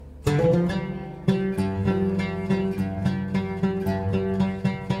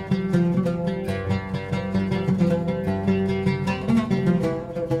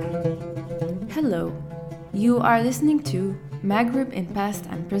are listening to Maghreb in Past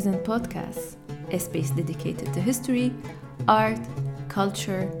and Present podcasts, a space dedicated to history, art,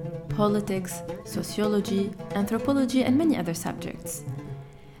 culture, politics, sociology, anthropology, and many other subjects.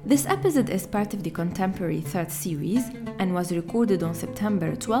 This episode is part of the Contemporary Third series and was recorded on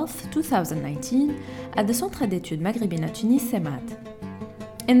September 12, 2019 at the Centre d'études maghrébines à Tunis, CEMAT.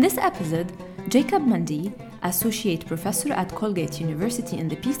 In this episode, Jacob Mandi, Associate Professor at Colgate University in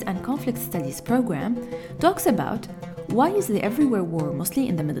the Peace and Conflict Studies program, talks about why is the everywhere war mostly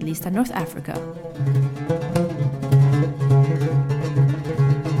in the Middle East and North Africa.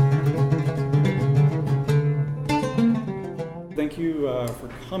 Thank you for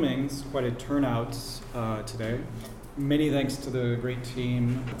coming. It's quite a turnout today. Many thanks to the great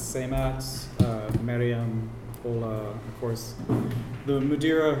team at CEMAT, Mariam, Ola, of course, the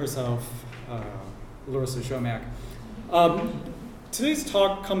Mudira herself, Larissa Shomak. Today's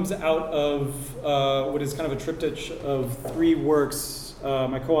talk comes out of what is kind of a triptych of three works.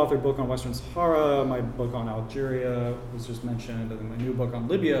 My co-authored book on Western Sahara, my book on Algeria was just mentioned, and then my new book on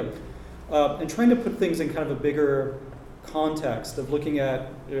Libya, and trying to put things in kind of a bigger context of looking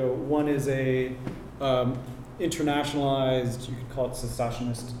at, one is a internationalized, you could call it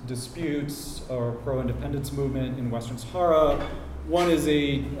secessionist disputes or pro-independence movement in Western Sahara. One is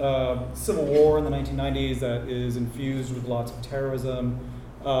a civil war in the 1990s that is infused with lots of terrorism.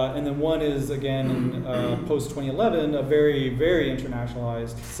 And then one is, again, in post-2011, a very, very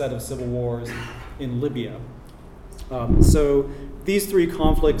internationalized set of civil wars in Libya. So these three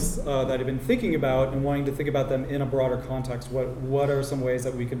conflicts that I've been thinking about and wanting to think about them in a broader context, what are some ways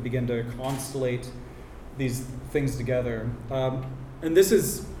that we can begin to constellate these things together? And this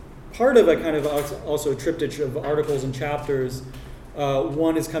is part of a kind of also a triptych of articles and chapters.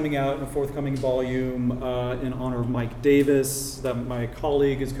 One is coming out in a forthcoming volume in honor of Mike Davis that my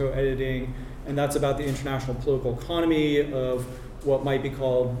colleague is co-editing, and that's about the international political economy of what might be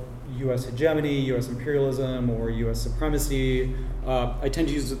called U.S. hegemony, U.S. imperialism, or U.S. supremacy. I tend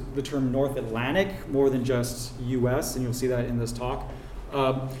to use the term North Atlantic more than just U.S., and you'll see that in this talk.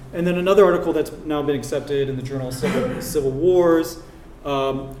 And then another article that's now been accepted in the journal Civil Wars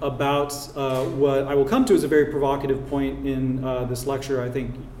about what I will come to as a very provocative point in this lecture. I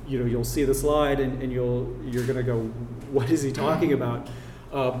think you'll see the slide and you're going to go, what is he talking about?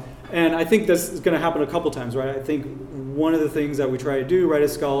 And I think this is going to happen a couple times, right? I think one of the things that we try to do, right,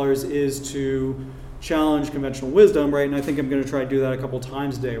 as scholars is to challenge conventional wisdom, right? And I think I'm going to try to do that a couple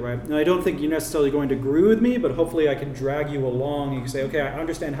times today, right? And I don't think you're necessarily going to agree with me, but hopefully I can drag you along and say, okay, I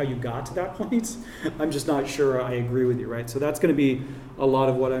understand how you got to that point. I'm just not sure I agree with you, right? So that's going to be a lot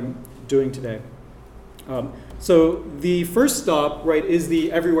of what I'm doing today. So the first stop, right, is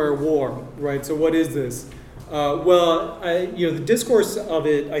the everywhere war, right? So what is this? The discourse of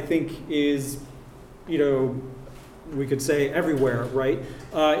it, I think, is, we could say everywhere, right?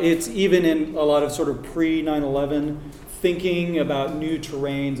 It's even in a lot of sort of pre-9/11 thinking about new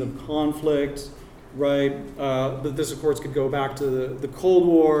terrains of conflict, right? But this, of course, could go back to the Cold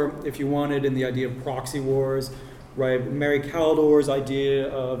War, if you wanted, and the idea of proxy wars, right? Mary Kaldor's idea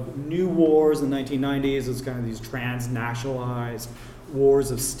of new wars in the 1990s is kind of these transnationalized wars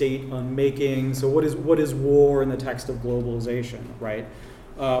of state unmaking. So what is war in the text of globalization, right?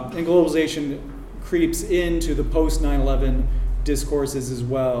 And globalization creeps into the post-9/11 discourses as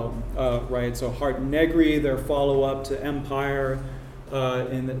well, right? So Hart and Negri, their follow-up to Empire,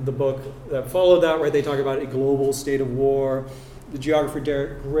 in the book that followed that, right? They talk about a global state of war. The geographer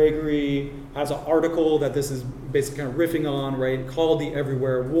Derek Gregory has an article that this is basically kind of riffing on, right? Called The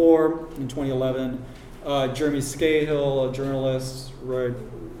Everywhere War in 2011. Jeremy Scahill, a journalist,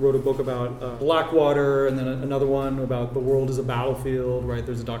 wrote a book about Blackwater, and then another one about The World as a Battlefield, right?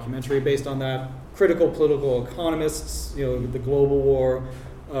 There's a documentary based on that. Critical political economists, the global war,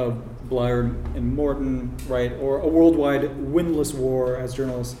 Blair and Morton, right? Or a worldwide windless war, as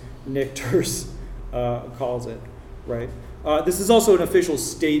journalist Nick Turse calls it, right? This is also an official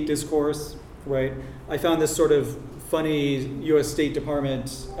state discourse, right? I found this sort of funny U.S. State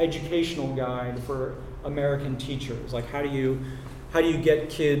Department educational guide for American teachers. Like, how do you get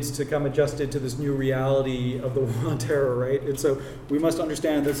kids to come adjusted to this new reality of the war on terror, right? And so we must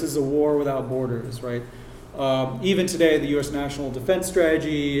understand this is a war without borders, right? Even today, the U.S. National Defense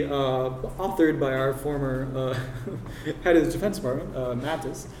Strategy, authored by our former head of the Defense Department,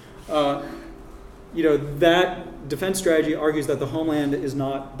 Mattis, that defense strategy argues that the homeland is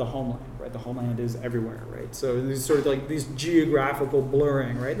not the homeland, right? The homeland is everywhere, right? So these sort of like these geographical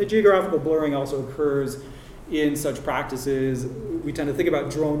blurring, right? The geographical blurring also occurs in such practices. We tend to think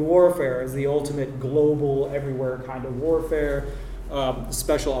about drone warfare as the ultimate global, everywhere kind of warfare.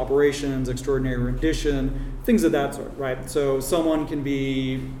 special operations, extraordinary rendition, things of that sort, right? So someone can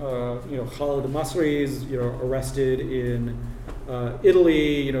be, Khalid al-Masri is, arrested in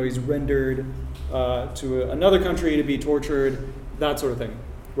Italy, he's rendered to another country to be tortured, that sort of thing,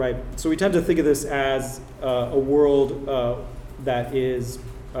 right? So we tend to think of this as a world that is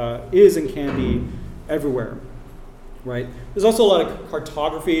and can be everywhere, right? There's also a lot of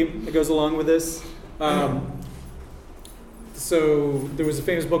cartography that goes along with this. So there was a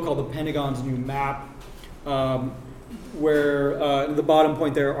famous book called The Pentagon's New Map, where the bottom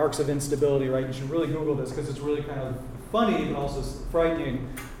point there, arcs of instability, right? You should really Google this because it's really kind of funny but also frightening.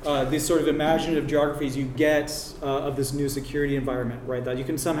 These sort of imaginative geographies you get of this new security environment, right? That you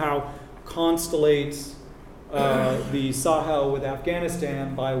can somehow constellate the Sahel with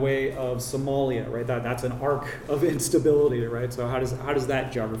Afghanistan by way of Somalia, right? That's an arc of instability, right? So how does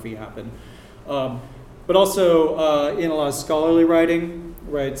that geography happen? But also in a lot of scholarly writing,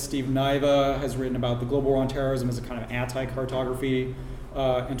 right? Steve Naiva has written about the global war on terrorism as a kind of anti-cartography.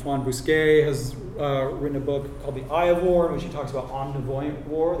 Antoine Bousquet has written a book called The Eye of War, in which he talks about omnivoyant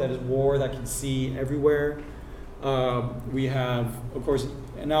war, that is war that can see everywhere. We have, of course,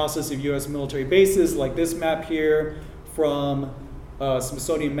 analysis of U.S. military bases, like this map here from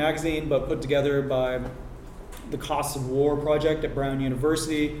Smithsonian Magazine, but put together by the Costs of War project at Brown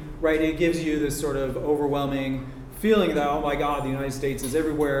University, right? It gives you this sort of overwhelming feeling that, oh my God, the United States is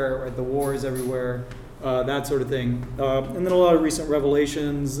everywhere, right? The war is everywhere, that sort of thing. And then a lot of recent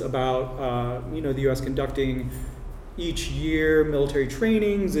revelations about, the U.S. conducting each year military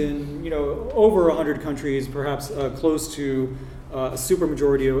trainings in, over 100 countries, perhaps close to a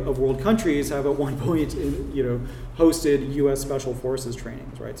supermajority of world countries have at one point, hosted U.S. Special Forces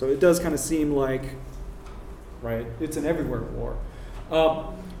trainings, right? So it does kind of seem like, right, it's an everywhere war.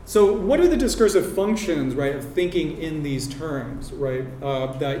 So what are the discursive functions, right, of thinking in these terms, right?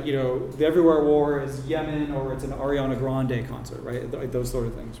 That, the everywhere war is Yemen or it's an Ariana Grande concert, right? Those sort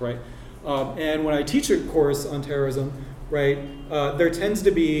of things, right? And when I teach a course on terrorism, right, there tends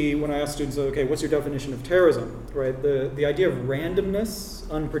to be, when I ask students, okay, what's your definition of terrorism, right? The idea of randomness,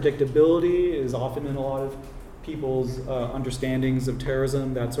 unpredictability is often in a lot of people's understandings of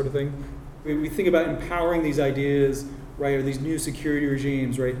terrorism, that sort of thing. We think about empowering these ideas, right, or these new security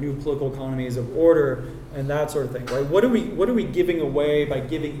regimes, right, new political economies of order, and that sort of thing, right? What are we giving away by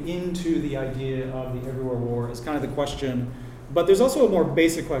giving into the idea of the everywhere war is kind of the question. But there's also a more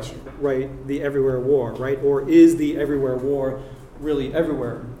basic question, right? The everywhere war, right? Or is the everywhere war really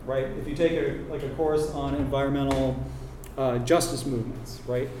everywhere, right? If you take a course on environmental justice movements,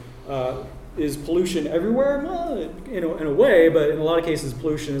 right? Is pollution everywhere? Well, in a way, but in a lot of cases,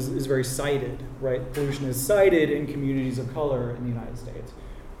 pollution is very sited, right? Pollution is sited in communities of color in the United States,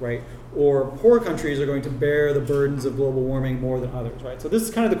 right? Or poor countries are going to bear the burdens of global warming more than others, right? So this is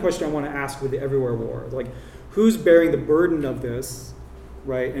kind of the question I want to ask with the everywhere war. Like, who's bearing the burden of this,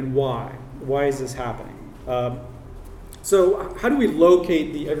 right? And why? Why is this happening? So how do we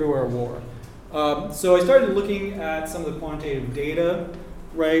locate the everywhere war? So I started looking at some of the quantitative data,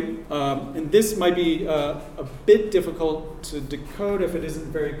 right? And this might be a bit difficult to decode if it isn't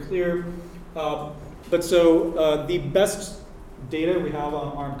very clear. But so the best data we have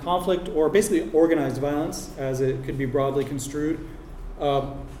on armed conflict, or basically organized violence, as it could be broadly construed,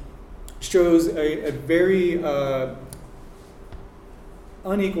 shows a very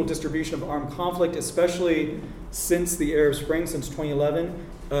unequal distribution of armed conflict, especially since the Arab Spring, since 2011,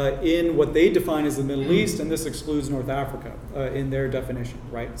 in what they define as the Middle East, and this excludes North Africa in their definition,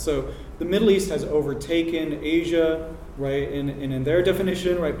 right? So the Middle East has overtaken Asia, right? In their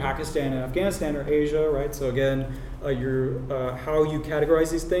definition, right? Pakistan and Afghanistan are Asia, right? So again, how you categorize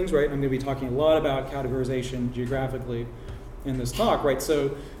these things, right? I'm going to be talking a lot about categorization geographically in this talk, right?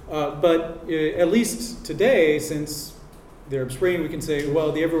 So, but at least today, since the Arab Spring, we can say,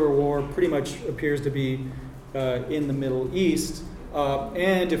 well, the everywhere war pretty much appears to be in the Middle East.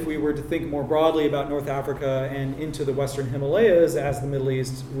 And if we were to think more broadly about North Africa and into the Western Himalayas as the Middle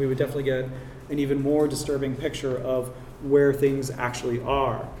East, we would definitely get an even more disturbing picture of where things actually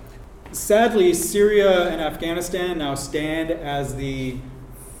are. Sadly, Syria and Afghanistan now stand as the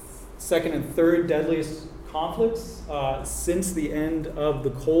second and third deadliest conflicts since the end of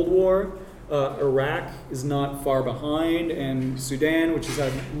the Cold War. Iraq is not far behind, and Sudan, which has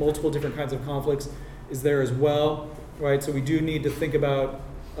had multiple different kinds of conflicts, is there as well. Right, so we do need to think about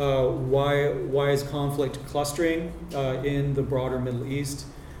why is conflict clustering in the broader Middle East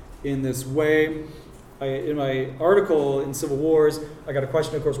in this way. In my article in Civil Wars, I got a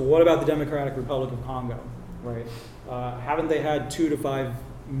question, of course, well, what about the Democratic Republic of Congo, right? Haven't they had 2 to 5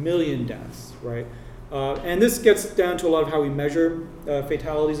 million deaths, right? And this gets down to a lot of how we measure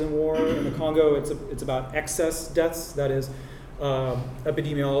fatalities in war. In the Congo, it's about excess deaths. That is,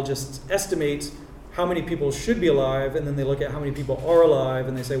 epidemiologists estimate how many people should be alive, and then they look at how many people are alive,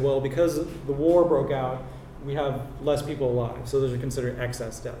 and they say, well, because the war broke out, we have less people alive, so those are considered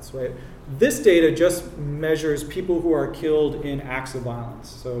excess deaths, right? This data just measures people who are killed in acts of violence,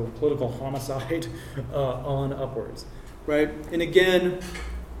 so political homicide on upwards, right? And again,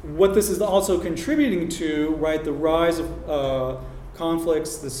 what this is also contributing to, right, the rise of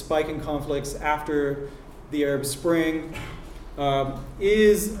conflicts, the spike in conflicts after the Arab Spring,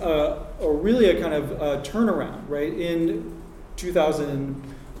 is really a kind of turnaround, right? In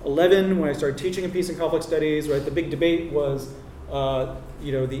 2011, when I started teaching in peace and conflict studies, right, the big debate was,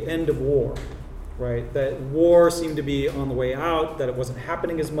 the end of war, right? That war seemed to be on the way out, that it wasn't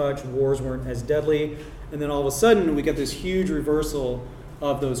happening as much, wars weren't as deadly, and then all of a sudden we get this huge reversal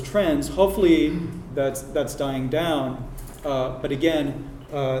of those trends. Hopefully that's dying down, but again,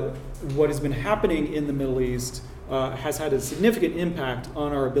 what has been happening in the Middle East has had a significant impact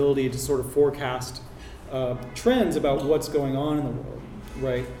on our ability to sort of forecast trends about what's going on in the world,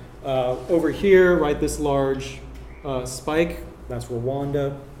 right? Over here, right, this large spike, that's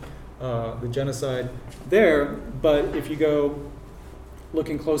Rwanda, the genocide there. But if you go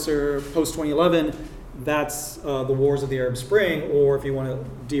looking closer post-2011, that's the wars of the Arab Spring, or if you want a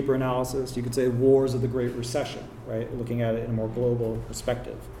deeper analysis, you could say wars of the Great Recession, right? Looking at it in a more global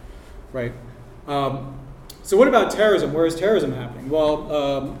perspective, right? So what about terrorism? Where is terrorism happening?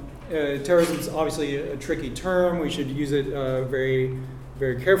 Well, terrorism is obviously a tricky term. We should use it very,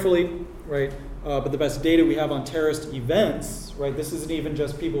 very carefully, right? But the best data we have on terrorist events, right? This isn't even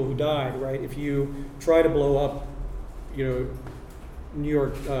just people who died, right? If you try to blow up, New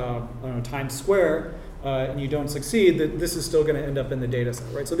York, Times Square, and you don't succeed, this is still going to end up in the data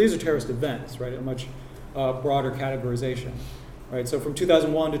set, right? So these are terrorist events, right? A much broader categorization. Right, so from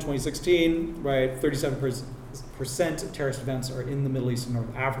 2001 to 2016, right, 37% of terrorist events are in the Middle East and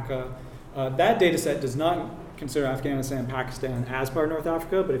North Africa. That data set does not consider Afghanistan and Pakistan as part of North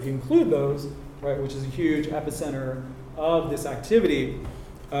Africa, but if you include those, right, which is a huge epicenter of this activity,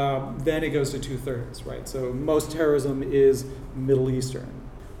 then it goes to 2/3, right? So most terrorism is Middle Eastern,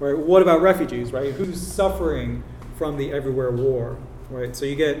 right? What about refugees, right? Who's suffering from the everywhere war, right? So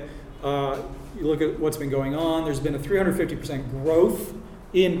you get you look at what's been going on. There's been a 350% growth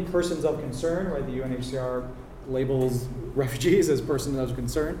in persons of concern, right? The UNHCR labels refugees as persons of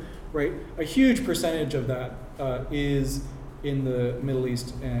concern, right? A huge percentage of that is in the Middle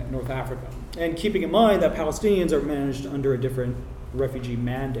East and North Africa. And keeping in mind that Palestinians are managed under a different refugee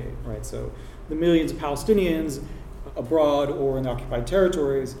mandate, right? So the millions of Palestinians abroad or in the occupied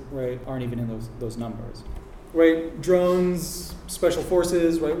territories, right, aren't even in those numbers. Right, drones, special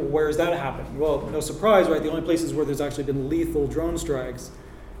forces, right, well, where is that happening? Well, no surprise, right, the only places where there's actually been lethal drone strikes,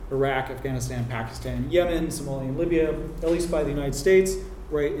 Iraq, Afghanistan, Pakistan, Yemen, Somalia, and Libya, at least by the United States,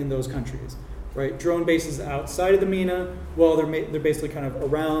 right, in those countries. Right, drone bases outside of the MENA, well, they're basically kind of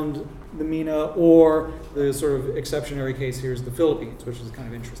around the MENA, or the sort of exceptionary case here is the Philippines, which is kind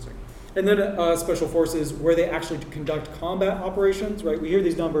of interesting. And then special forces, where they actually conduct combat operations, right? We hear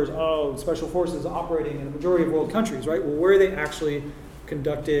these numbers, special forces operating in a majority of world countries, right? Well, where are they actually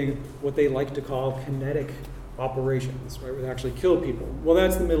conducting what they like to call kinetic operations, right? Where they actually kill people. Well,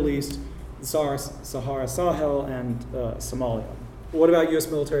 that's the Middle East, the Sahara, Sahel, and Somalia. What about U.S.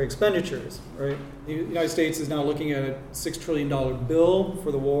 military expenditures, right? The United States is now looking at a $6 trillion bill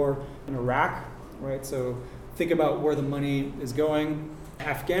for the war in Iraq, right? So think about where the money is going.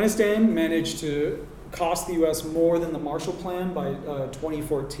 Afghanistan managed to cost the U.S. more than the Marshall Plan by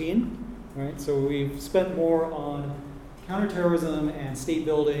 2014, right? So we've spent more on counterterrorism and state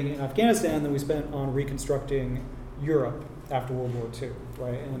building in Afghanistan than we spent on reconstructing Europe after World War II,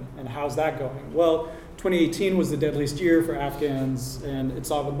 right? And how's that going? Well, 2018 was the deadliest year for Afghans, and it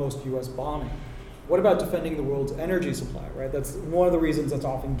saw the most U.S. bombing. What about defending the world's energy supply, right? That's one of the reasons that's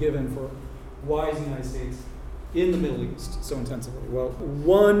often given for why is the United States in the Middle East so intensively. Well,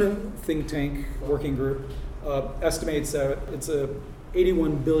 one think tank working group estimates that it's a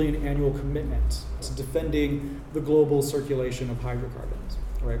 81 billion annual commitment to defending the global circulation of hydrocarbons,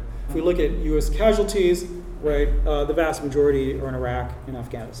 right? If we look at U.S. casualties, right, the vast majority are in Iraq and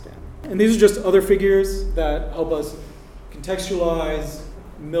Afghanistan. And these are just other figures that help us contextualize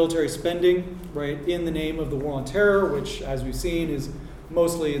military spending, right, in the name of the war on terror, which, as we've seen, is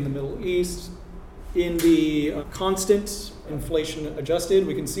mostly in the Middle East. In the constant inflation adjusted,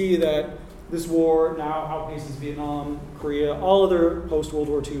 we can see that this war now outpaces Vietnam, Korea, all other post-World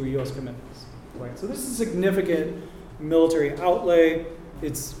War II U.S. commitments. Right? So this is a significant military outlay.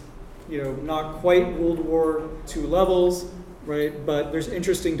 It's not quite World War II levels, right? But there's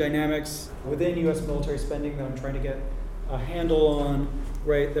interesting dynamics within U.S. military spending that I'm trying to get a handle on,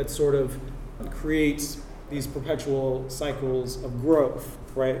 right? That sort of creates these perpetual cycles of growth,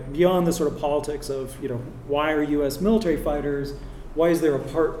 right? Beyond the sort of politics of, why are U.S. military fighters? Why is there a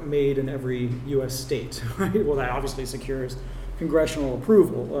part made in every U.S. state, right? Well, that obviously secures congressional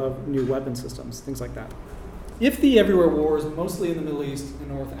approval of new weapon systems, things like that. If the everywhere war is mostly in the Middle East and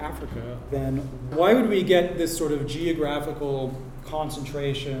North Africa, then why would we get this sort of geographical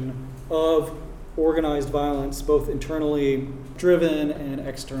concentration of organized violence, both internally driven and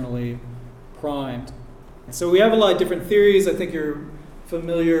externally primed? So we have a lot of different theories. I think you're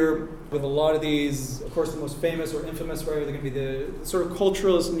familiar with a lot of these. Of course, the most famous or infamous, right, are going to be the sort of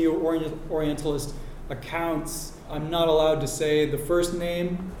culturalist, neo-Orientalist accounts. I'm not allowed to say the first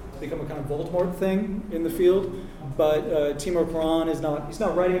name. It's become a kind of Voldemort thing in the field. But Timur Kuran he's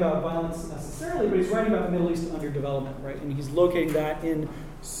not writing about violence necessarily, but he's writing about Middle East underdevelopment, right? And he's locating that in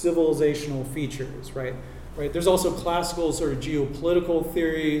civilizational features, right? There's also classical sort of geopolitical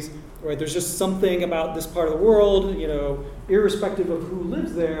theories, right? There's just something about this part of the world, irrespective of who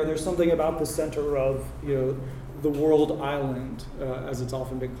lives there, there's something about the center of, the world island, as it's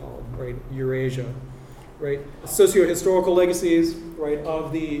often been called, right? Eurasia, right? Socio-historical legacies, right,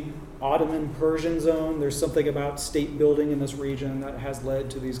 of the Ottoman Persian zone. There's something about state building in this region that has led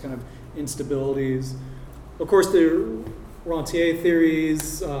to these kind of instabilities. Of course, the rentier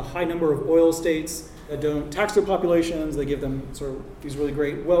theories, high number of oil states that don't tax their populations. They give them sort of these really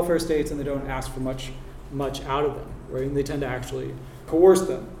great welfare states, and they don't ask for much out of them, right? And they tend to actually coerce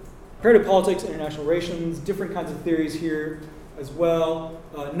them. Comparative politics, international relations, different kinds of theories here as well.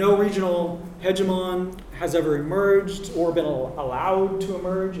 No regional hegemon has ever emerged or been allowed to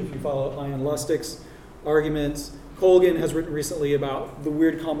emerge, if you follow Ian Lustig's arguments. Colgan has written recently about the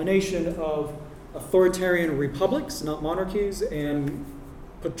weird combination of authoritarian republics, not monarchies, and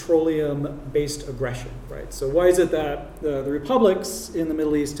petroleum-based aggression, right? So why is it that the republics in the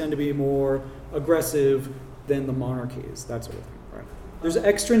Middle East tend to be more aggressive than the monarchies, that sort of thing, right? There's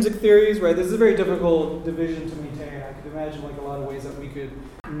extrinsic theories, right? This is a very difficult division to maintain. I could imagine like a lot of ways that we could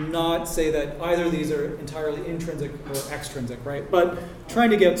not say that either of these are entirely intrinsic or extrinsic, right? But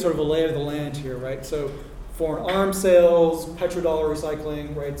trying to get sort of a lay of the land here, right? So foreign arms sales, petrodollar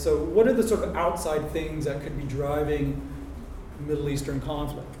recycling, right? So what are the sort of outside things that could be driving Middle Eastern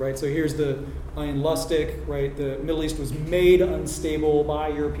conflict, right? So here's the Ian Lustig, right? The Middle East was made unstable by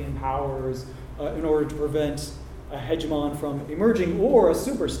European powers in order to prevent a hegemon from emerging, or a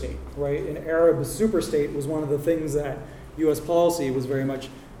superstate, right? An Arab superstate was one of the things that U.S. policy was very much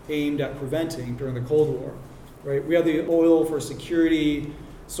aimed at preventing during the Cold War, right? We have the oil for security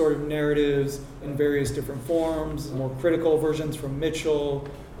sort of narratives in various different forms, more critical versions from Mitchell,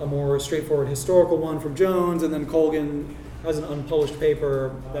 a more straightforward historical one from Jones, and then Colgan has an unpublished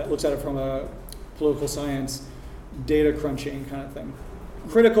paper that looks at it from a political science data crunching kind of thing.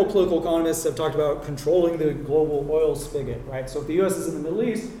 Critical political economists have talked about controlling the global oil spigot, right? So if the U.S. is in the Middle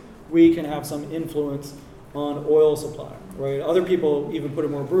East, we can have some influence on oil supply, right? Other people even put it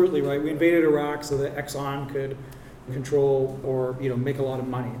more brutally, right? We invaded Iraq so that Exxon could control or make a lot of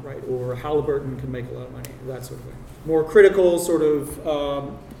money, right? Or Halliburton could make a lot of money, that sort of thing. More critical sort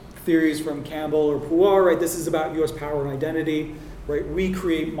of theories from Campbell or Puar, right? This is about U.S. power and identity, right? We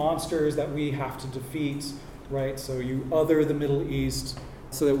create monsters that we have to defeat, right? So you other the Middle East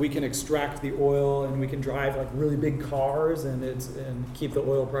so that we can extract the oil and we can drive like really big cars and keep the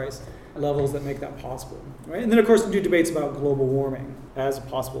oil price levels that make that possible, right? And then of course we do debates about global warming as a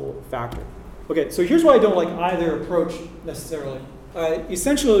possible factor. Okay, so here's why I don't like either approach necessarily.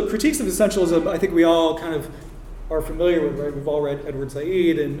 Critiques of essentialism, I think we all kind of are familiar with, right? We've all read Edward Said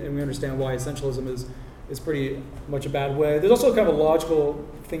and we understand why essentialism is pretty much a bad way. There's also kind of a logical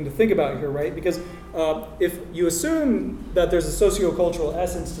thing to think about here, right? Because if you assume that there's a sociocultural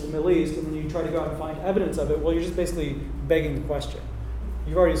essence to the Middle East and then you try to go out and find evidence of it, well, you're just basically begging the question.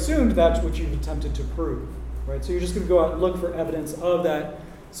 You've already assumed that's what you've attempted to prove, right? So you're just going to go out and look for evidence of that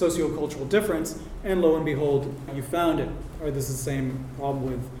sociocultural difference, and lo and behold, you found it. Right? This is the same problem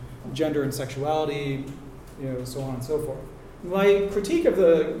with gender and sexuality, so on and so forth. My critique of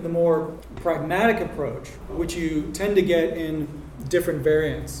the more pragmatic approach, which you tend to get in different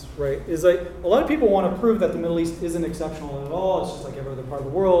variants, right, is like a lot of people want to prove that the Middle East isn't exceptional at all. It's just like every other part of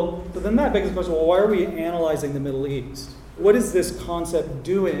the world. But then that begs the question, well, why are we analyzing the Middle East? What is this concept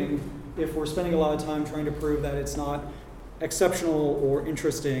doing if we're spending a lot of time trying to prove that it's not exceptional or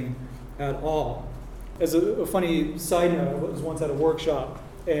interesting at all? As a funny side note, I was once at a workshop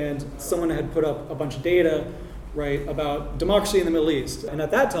and someone had put up a bunch of data right, about democracy in the Middle East. And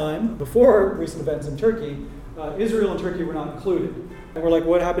at that time, before recent events in Turkey, Israel and Turkey were not included. And we're like,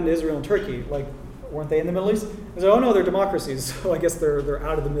 what happened to Israel and Turkey? Like, weren't they in the Middle East? And so, oh no, they're democracies, so I guess they're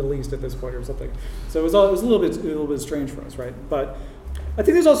out of the Middle East at this point or something. So it was a little bit strange for us, right? But I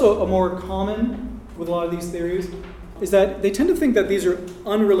think there's also a more common with a lot of these theories, is that they tend to think that these are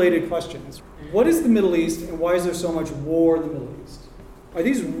unrelated questions. What is the Middle East, and why is there so much war in the Middle East? Are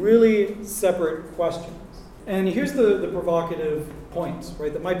these really separate questions? And here's the provocative point,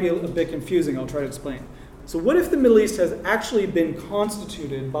 right, that might be a bit confusing. I'll try to explain. So what if the Middle East has actually been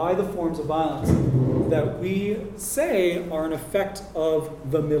constituted by the forms of violence that we say are an effect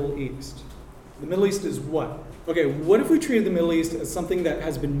of the Middle East? The Middle East is what? Okay, what if we treated the Middle East as something that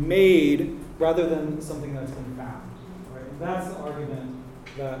has been made rather than something that's been found? Right? And that's the argument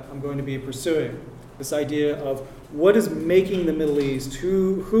that I'm going to be pursuing. This idea of what is making the Middle East,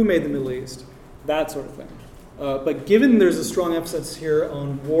 who made the Middle East, that sort of thing. But given there's a strong emphasis here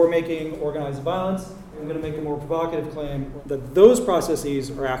on war-making, organized violence, I'm going to make a more provocative claim that those processes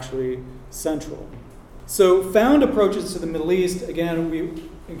are actually central. So found approaches to the Middle East, again, we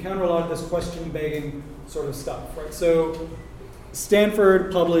encounter a lot of this question-begging sort of stuff, right? So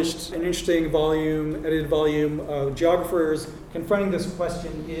Stanford published an interesting edited volume, geographers confronting this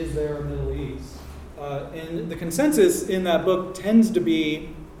question, is there a Middle East? And the consensus in that book tends to be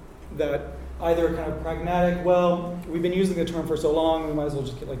that either kind of pragmatic, well, we've been using the term for so long, we might as well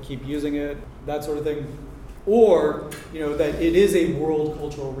just keep using it, that sort of thing, or that it is a world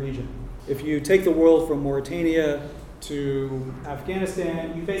cultural region. If you take the world from Mauritania to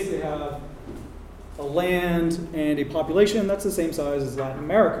Afghanistan, you basically have a land and a population that's the same size as Latin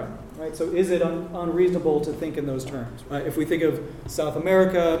America, right? So is it unreasonable to think in those terms? If we think of South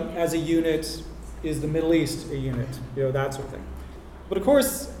America as a unit, is the Middle East a unit? That sort of thing. But of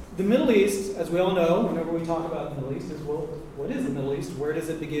course, the Middle East, as we all know, whenever we talk about the Middle East, is, well, what is the Middle East? Where does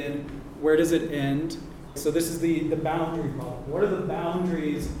it begin? Where does it end? So this is the boundary problem. What are the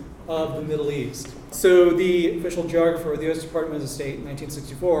boundaries of the Middle East? So the official geographer of the U.S. Department of State in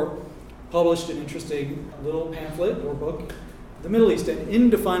 1964 published an interesting little pamphlet or book, The Middle East, an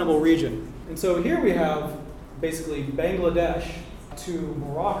Indefinable Region. And so here we have basically Bangladesh to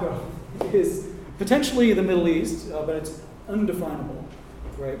Morocco is potentially the Middle East, but it's undefinable.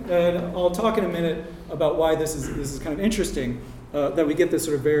 Right, and I'll talk in a minute about why this is kind of interesting, that we get this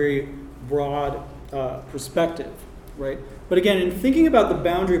sort of very broad perspective, right? But again, in thinking about the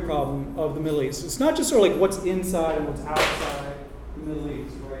boundary problem of the Middle East, it's not just sort of like what's inside and what's outside the Middle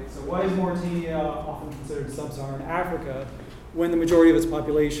East, right? So why is Mauritania often considered sub-Saharan Africa when the majority of its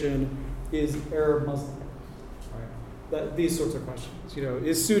population is Arab Muslim, right? These sorts of questions.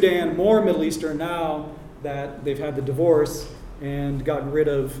 Is Sudan more Middle Eastern now that they've had the divorce and gotten rid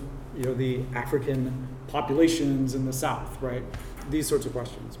of, the African populations in the South, right? These sorts of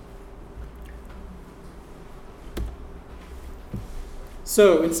questions.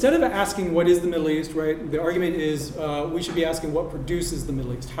 So instead of asking what is the Middle East, right, the argument is we should be asking what produces the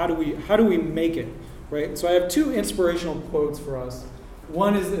Middle East. How do we make it, right? So I have two inspirational quotes for us.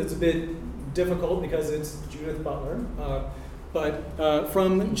 One is it's a bit difficult because it's Judith Butler, but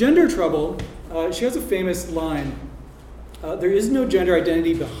from Gender Trouble, she has a famous line. There is no gender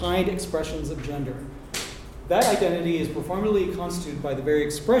identity behind expressions of gender. That identity is performatively constituted by the very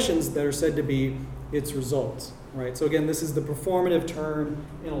expressions that are said to be its results, right? So again, this is the performative term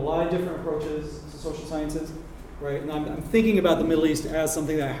in a lot of different approaches to social sciences, right? And I'm thinking about the Middle East as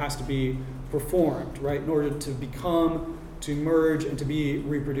something that has to be performed, right, in order to become, to emerge, and to be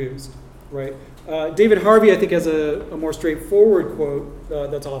reproduced, right? David Harvey, I think, has a more straightforward quote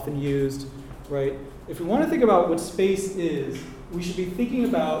that's often used, right? If we want to think about what space is, we should be thinking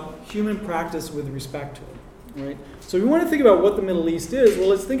about human practice with respect to it, right? So if we want to think about what the Middle East is, well,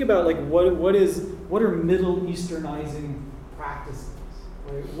 let's think about what are Middle Easternizing practices,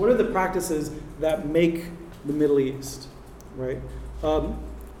 right? What are the practices that make the Middle East, right?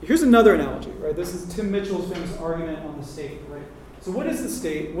 Here's another analogy, right? This is Tim Mitchell's famous argument on the state, right? So what is the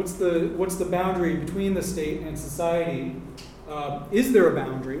state? What's the boundary between the state and society? Is there a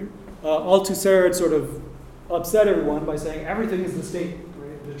boundary? Althusser had sort of upset everyone by saying everything is the state,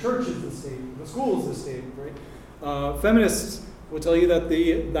 right? The church is the state, the school is the state, right? Feminists will tell you that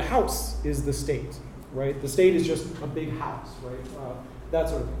the house is the state, right? The state is just a big house, right? That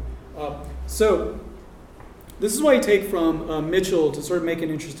sort of thing. So this is what I take from Mitchell to sort of make an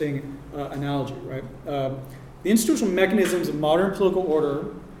interesting analogy, right? The institutional mechanisms of modern political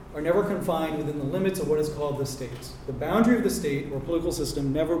order are never confined within the limits of what is called the state. The boundary of the state or political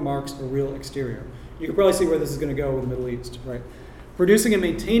system never marks a real exterior. You can probably see where this is going to go with the Middle East, right? Producing and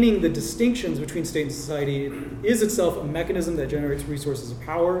maintaining the distinctions between state and society is itself a mechanism that generates resources of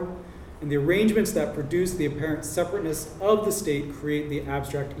power, and the arrangements that produce the apparent separateness of the state create the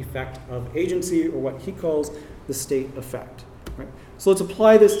abstract effect of agency, or what he calls the state effect. Right? So let's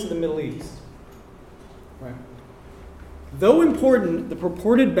apply this to the Middle East. Right? Though important, the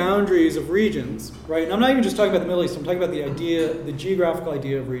purported boundaries of regions, right? And I'm not even just talking about the Middle East, I'm talking about the idea, the geographical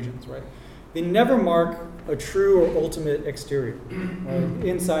idea of regions, right? They never mark a true or ultimate exterior, right?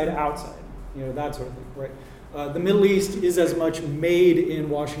 Inside, outside, that sort of thing, right? The Middle East is as much made in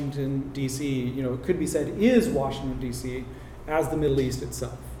Washington, D.C., it could be said is Washington, D.C., as the Middle East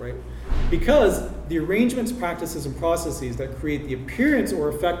itself, right? Because the arrangements, practices, and processes that create the appearance or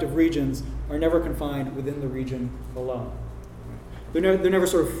effect of regions are never confined within the region alone. They're never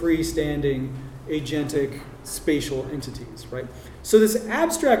sort of freestanding, agentic, spatial entities, right? So this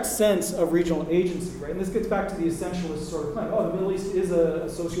abstract sense of regional agency, right? And this gets back to the essentialist sort of claim. Oh, the Middle East is a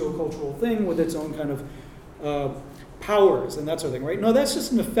socio-cultural thing with its own kind of powers and that sort of thing, right? No, that's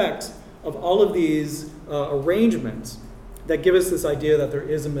just an effect of all of these arrangements that give us this idea that there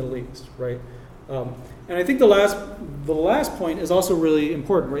is a Middle East, right? And I think the last point is also really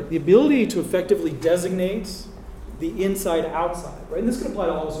important, right? The ability to effectively designate the inside-outside, right? And this can apply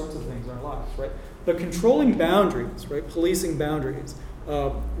to all sorts of things in our lives, right? But controlling boundaries, right? Policing boundaries.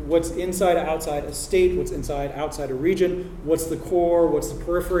 What's inside, outside a state, what's inside, outside a region, what's the core, what's the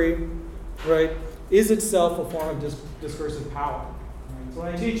periphery, right? Is itself a form of discursive power. Right? So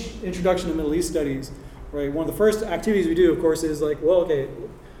when I teach Introduction to Middle East Studies, right, one of the first activities we do, of course, is like, well, okay,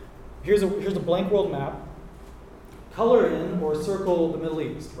 here's a blank world map. Color in or circle the Middle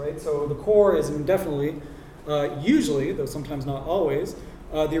East, right? So the core is indefinitely, usually, though sometimes not always,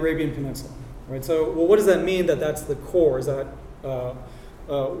 the Arabian Peninsula, right? So, well, what does that mean that that's the core? Is that,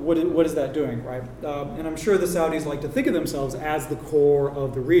 what is that doing, right? And I'm sure the Saudis like to think of themselves as the core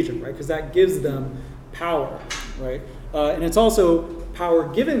of the region, right? Because that gives them power, right? And it's also power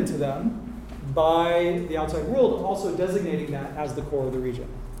given to them by the outside world, also designating that as the core of the region,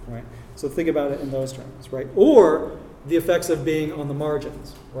 right? So think about it in those terms, right? Or the effects of being on the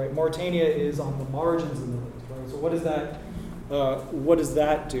margins, right? Mauritania is on the margins of the Middle East, right? So what does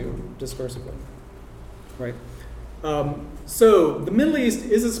that do discursively, right? So the Middle East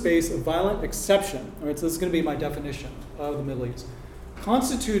is a space of violent exception, right? So this is going to be my definition of the Middle East.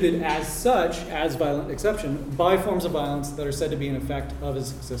 Constituted as such, as violent exception, by forms of violence that are said to be an effect of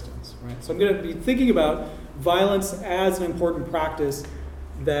its existence, right? So I'm going to be thinking about violence as an important practice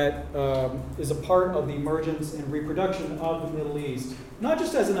that is a part of the emergence and reproduction of the Middle East, not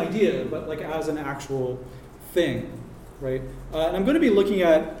just as an idea, but like as an actual thing, right? And I'm going to be looking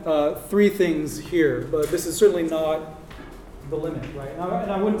at three things here, but this is certainly not the limit, right?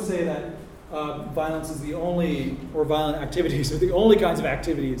 And I wouldn't say that violence is the only, or violent activities are the only kinds of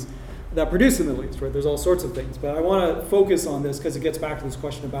activities that produce the Middle East, right? There's all sorts of things, but I want to focus on this because it gets back to this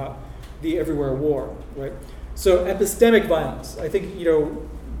question about the everywhere war, right? So epistemic violence, I think,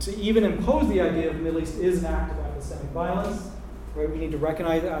 to even impose the idea of the Middle East is an act of epistemic violence, right? We need to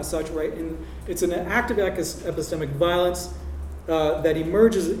recognize it as such, right? And it's an act of epistemic violence that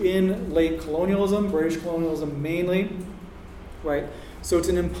emerges in late colonialism, British colonialism mainly, right? So it's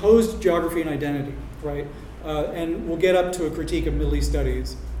an imposed geography and identity, right? And we'll get up to a critique of Middle East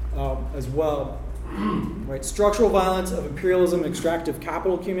studies as well, right? Structural violence of imperialism, extractive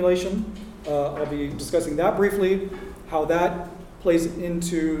capital accumulation. I'll be discussing that briefly, how that plays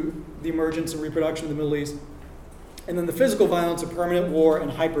into the emergence and reproduction of the Middle East. And then the physical violence of permanent war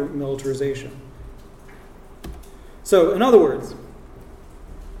and hyper-militarization. So, in other words,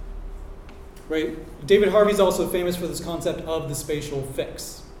 right, David Harvey's also famous for this concept of the spatial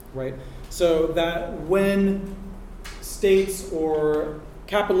fix, right? So that when states or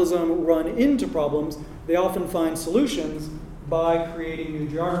capitalism run into problems, they often find solutions by creating new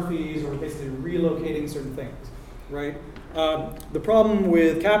geographies or basically relocating certain things, right? The problem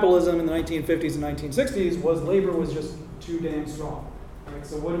with capitalism in the 1950s and 1960s was labor was just too damn strong, right?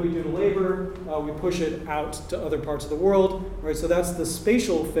 So what do we do to labor? We push it out to other parts of the world, right? So that's the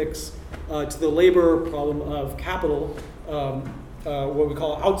spatial fix to the labor problem of capital, what we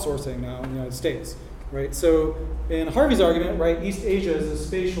call outsourcing now in the United States, right? So in Harvey's argument, right, East Asia is a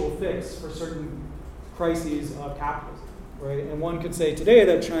spatial fix for certain crises of capitalism. Right? And one could say today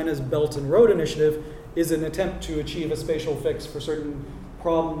that China's Belt and Road Initiative is an attempt to achieve a spatial fix for certain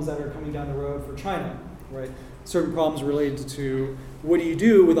problems that are coming down the road for China, right? Certain problems related to what do you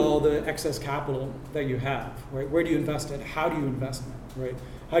do with all the excess capital that you have, right? Where do you invest it? How do you invest it, right?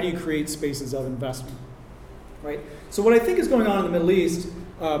 How do you create spaces of investment, right? So what I think is going on in the Middle East,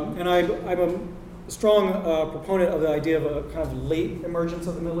 and I'm a strong proponent of the idea of a kind of late emergence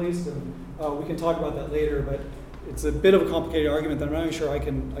of the Middle East, and we can talk about that later, but it's a bit of a complicated argument that I'm not even sure I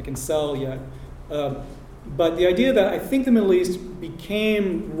can sell yet. But the idea that I think the Middle East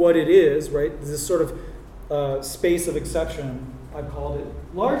became what it is, right, this sort of space of exception, I've called it,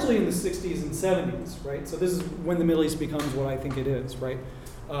 largely in the 60s and 70s, right? So this is when the Middle East becomes what I think it is, right?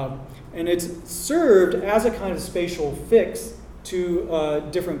 And it's served as a kind of spatial fix to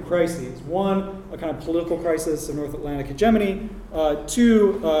different crises. One, a kind of political crisis of North Atlantic hegemony.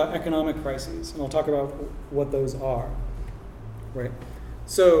 Two, economic crises. And I'll talk about what those are, right?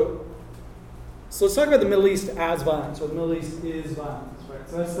 So let's talk about the Middle East as violence, or the Middle East is violence, right?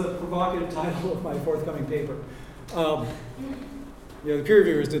 So that's the provocative title of my forthcoming paper. The peer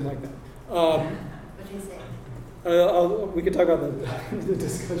reviewers didn't like that. What do you say? We could talk about the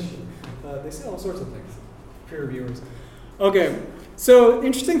discussion. They say all sorts of things, peer reviewers. Okay, so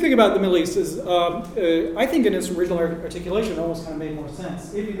interesting thing about the Middle East is, I think in its original articulation, it almost kind of made more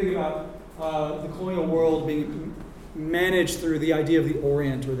sense. If you think about the colonial world being managed through the idea of the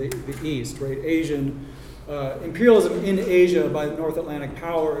Orient or the East, right? Asian imperialism in Asia by the North Atlantic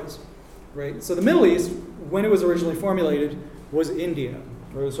powers, right? So the Middle East, when it was originally formulated, was India,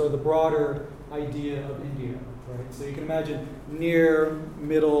 or sort of the broader idea of India, right? So you can imagine near,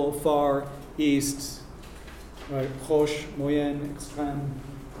 middle, far, east, right? Proche, moyen, extrême,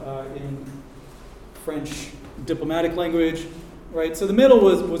 in French diplomatic language, right? So the middle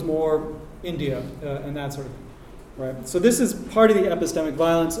was more India and that sort of thing, right? So this is part of the epistemic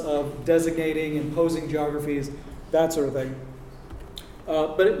violence of designating, imposing geographies, that sort of thing.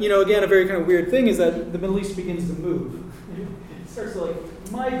 But again, a very kind of weird thing is that the Middle East begins to move. It starts to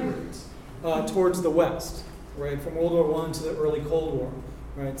migrate towards the West, right? From World War I to the early Cold War,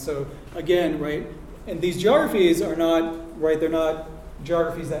 right? So again, right, and these geographies are not, right, they're not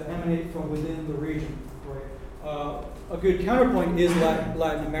geographies that emanate from within the region, right? A good counterpoint is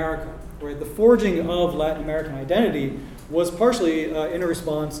Latin America, right? The forging of Latin American identity was partially in a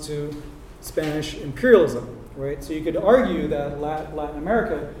response to Spanish imperialism, right? So you could argue that Latin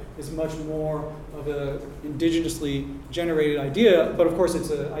America is much more of an indigenously generated idea, but of course it's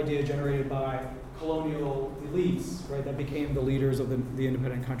an idea generated by colonial elites, right, that became the leaders of the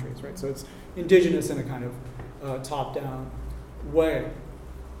independent countries, right? So it's indigenous in a kind of top-down way,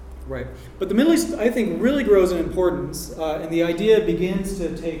 right? But the Middle East, I think, really grows in importance, and the idea begins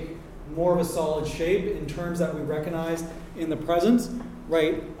to take more of a solid shape in terms that we recognize in the present,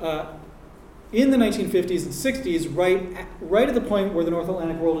 right? In the 1950s and 60s, right at the point where the North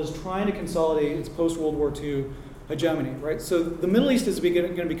Atlantic world is trying to consolidate its post-World War II hegemony, right? So the Middle East is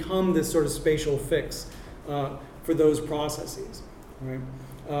going to become this sort of spatial fix for those processes, right?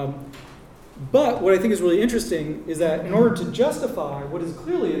 But what I think is really interesting is that in order to justify what is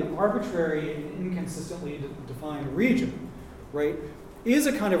clearly an arbitrary and inconsistently defined region, right, is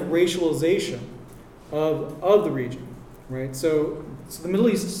a kind of racialization of the region, right? So the Middle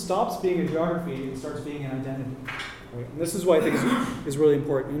East stops being a geography and starts being an identity, right? And this is what I think is really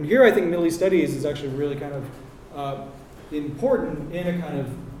important. And here I think Middle East studies is actually really kind of important in a kind of,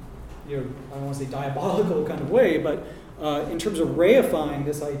 I don't want to say diabolical kind of way, but in terms of reifying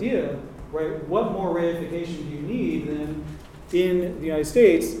this idea, right? What more reification do you need than in the United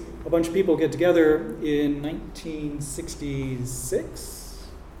States, a bunch of people get together in 1966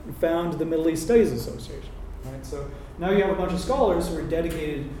 and found the Middle East Studies Association, right? So now you have a bunch of scholars who are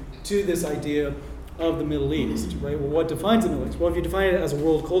dedicated to this idea of the Middle East, right? Well, what defines the Middle East? Well, if you define it as a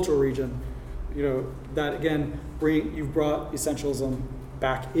world cultural region, that again, you've brought essentialism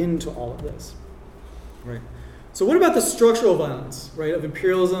back into all of this, right? So what about the structural violence, right, of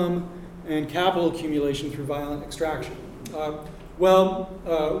imperialism and capital accumulation through violent extraction?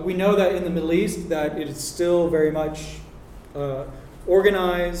 We know that in the Middle East that it is still very much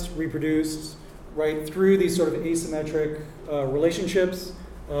organized, reproduced, right, through these sort of asymmetric relationships.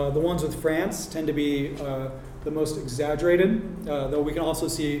 The ones with France tend to be the most exaggerated, though we can also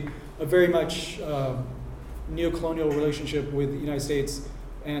see a very much neocolonial relationship with the United States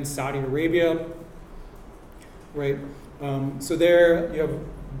and Saudi Arabia, right? So there you have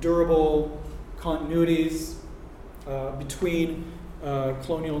durable continuities between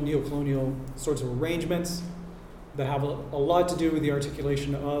colonial and neocolonial sorts of arrangements that have a lot to do with the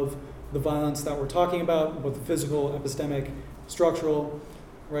articulation of the violence that we're talking about, both the physical, epistemic, structural,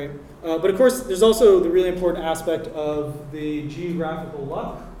 right? But of course, there's also the really important aspect of the geographical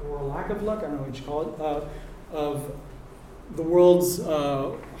luck, or lack of luck, I don't know what you call it, of the world's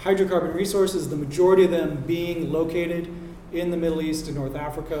hydrocarbon resources, the majority of them being located in the Middle East and North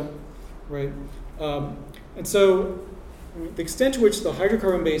Africa, right? And so the extent to which the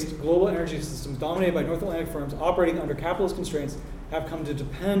hydrocarbon-based global energy systems dominated by North Atlantic firms operating under capitalist constraints have come to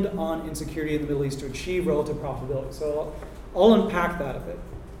depend on insecurity in the Middle East to achieve relative profitability. So I'll unpack that a bit,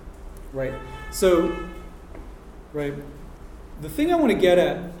 right? So, right, the thing I want to get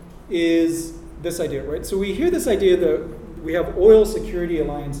at is this idea, right? So we hear this idea that we have oil security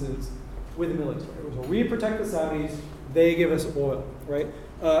alliances with the Middle East, right? So we protect the Saudis, they give us oil, right?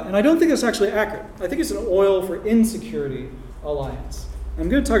 And I don't think that's actually accurate. I think it's an oil for insecurity alliance. I'm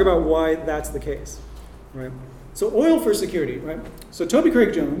going to talk about why that's the case, right? So oil for security, right? So Toby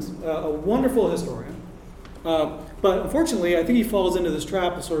Craig Jones, a wonderful historian, but unfortunately, I think he falls into this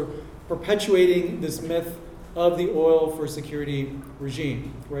trap of sort of perpetuating this myth of the oil for security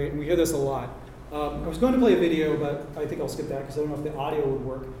regime, right? And we hear this a lot. I was going to play a video, but I think I'll skip that because I don't know if the audio would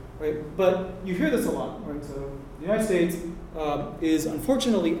work, right? But you hear this a lot, right? So the United States is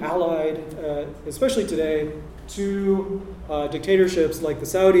unfortunately allied, especially today, to dictatorships like the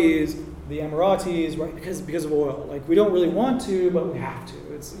Saudis, the Emiratis, right? Because of oil. Like we don't really want to, but we have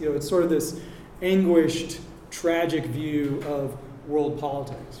to. It's sort of this anguished, tragic view of world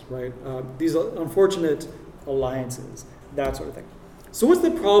politics, right? These unfortunate alliances, that sort of thing. So what's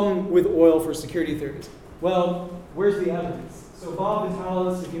the problem with oil for security theories? Well, where's the evidence? So Bob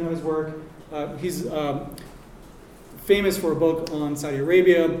Vitalis, if you know his work, he's famous for a book on Saudi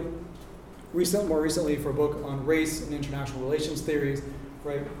Arabia, more recently for a book on race and international relations theories,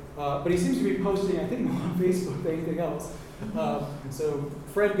 right? But he seems to be posting, I think, more on Facebook than anything else. So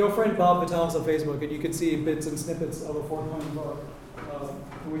go friend Bob Vitalis on Facebook, and you can see bits and snippets of a forthcoming book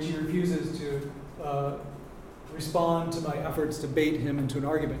in which he refuses to respond to my efforts to bait him into an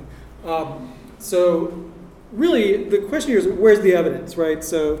argument. So really, the question here is, where's the evidence, right?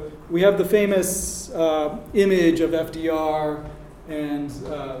 So we have the famous image of FDR and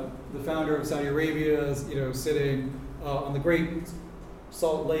the founder of Saudi Arabia, sitting on the Great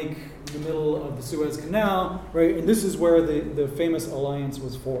Salt Lake in the middle of the Suez Canal, right? And this is where the famous alliance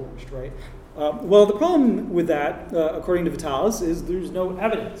was forged, right? Well, the problem with that, according to Vitalis, is there's no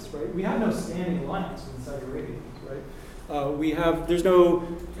evidence, right? We have no standing alliance with Saudi Arabia, right? There's no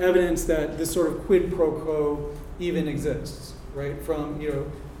evidence that this sort of quid pro quo even exists, right? From,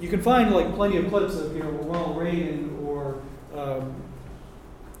 you can find like plenty of clips of, Ronald Reagan or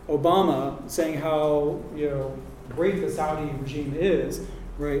Obama saying how, great the Saudi regime is,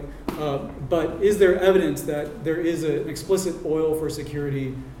 right? But is there evidence that there is an explicit oil for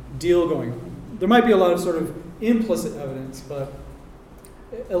security deal going on? There might be a lot of sort of implicit evidence, but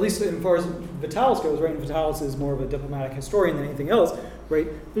at least as far as Vitalis goes, right? And Vitalis is more of a diplomatic historian than anything else, right?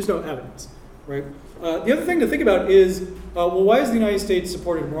 There's no evidence, right? The other thing to think about is, why has the United States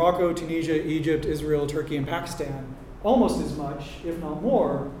supported Morocco, Tunisia, Egypt, Israel, Turkey, and Pakistan almost as much, if not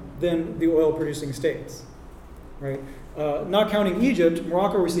more, than the oil-producing states, right? Not counting Egypt,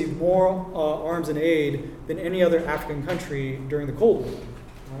 Morocco received more arms and aid than any other African country during the Cold War.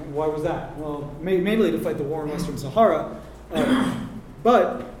 Right? Why was that? Well, mainly to fight the war in Western Sahara.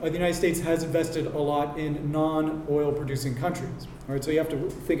 But the United States has invested a lot in non-oil producing countries. Right? So you have to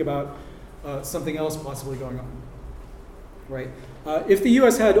think about something else possibly going on. Right? If the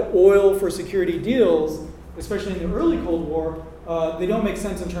U.S. had oil for security deals, especially in the early Cold War, they don't make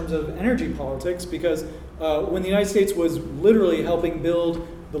sense in terms of energy politics because when the United States was literally helping build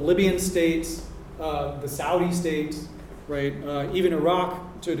the Libyan states, the Saudi states, right, even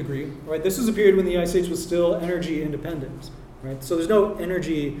Iraq to a degree, right? This was a period when the United States was still energy independent, right? So there's no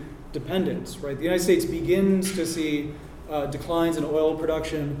energy dependence, right? The United States begins to see declines in oil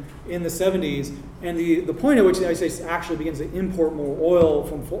production in the 70s, and the point at which the United States actually begins to import more oil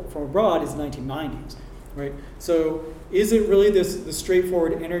from abroad is the 1990s, right? So is it really this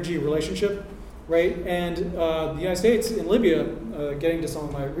straightforward energy relationship, right? And the United States in Libya, getting to some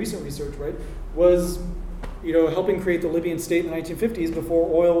of my recent research, right, was helping create the Libyan state in the 1950s before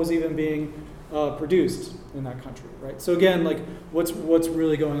oil was even being produced in that country, right? So again, like, what's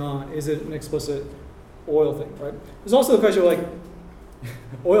really going on? Is it an explicit oil thing, right? There's also the question of, like,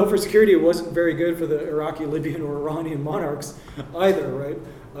 oil for security wasn't very good for the Iraqi, Libyan, or Iranian monarchs either, right?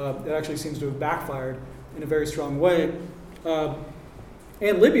 It actually seems to have backfired in a very strong way.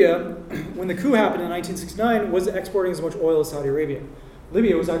 And Libya, when the coup happened in 1969, was exporting as much oil as Saudi Arabia.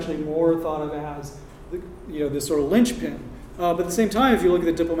 Libya was actually more thought of as this sort of linchpin. But at the same time, if you look at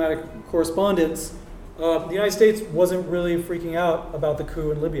the diplomatic correspondence, the United States wasn't really freaking out about the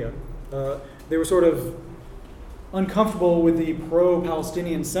coup in Libya. They were sort of uncomfortable with the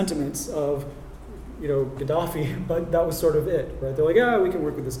pro-Palestinian sentiments of, Gaddafi, but that was sort of it, right? They're like, we can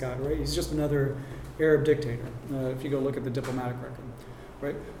work with this guy, right? He's just another Arab dictator, if you go look at the diplomatic record.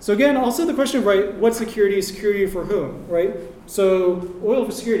 right? So again, also the question of, right, what security? Security for whom, right? So oil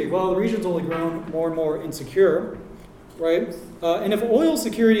for security. Well, the region's only grown more and more insecure, right? And if oil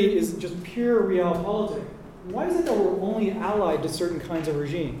security is just pure realpolitik, why is it that we're only allied to certain kinds of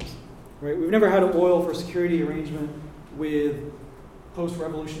regimes, right? We've never had an oil for security arrangement with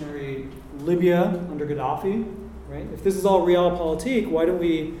post-revolutionary Libya under Gaddafi, right? If this is all realpolitik, why don't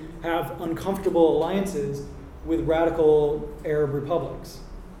we have uncomfortable alliances with radical Arab republics,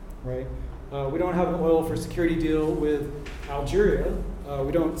 right? We don't have an oil for security deal with Algeria.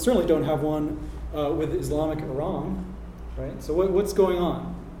 We certainly don't have one with Islamic Iran, right? So what's going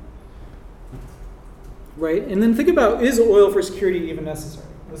on, right? And then think about, is oil for security even necessary?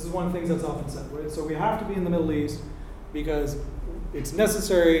 This is one of the things that's often said, right? So we have to be in the Middle East because it's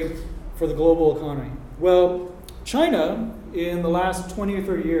necessary for the global economy. Well, China, in the last 20 or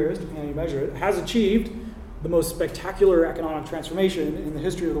 30 years, depending on how you measure it, has achieved the most spectacular economic transformation in the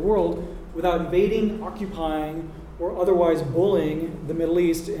history of the world without invading, occupying, or otherwise bullying the Middle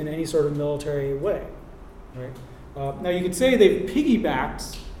East in any sort of military way. Right? Now you could say they've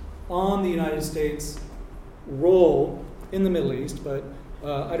piggybacked on the United States' role in the Middle East, but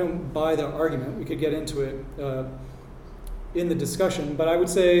I don't buy that argument. We could get into it in the discussion, but I would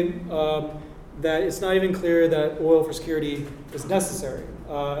say that it's not even clear that oil for security is necessary.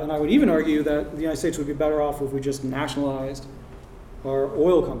 And I would even argue that the United States would be better off if we just nationalized our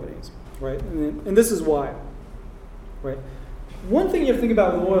oil companies, right? And this is why, right? One thing you have to think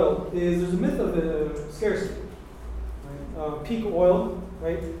about with oil is there's a myth of scarcity, right? Peak oil,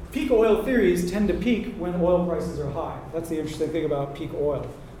 right? Peak oil theories tend to peak when oil prices are high. That's the interesting thing about peak oil,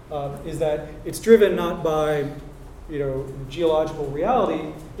 is that it's driven not by geological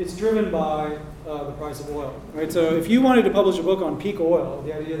reality, it's driven by the price of oil, right? So if you wanted to publish a book on peak oil,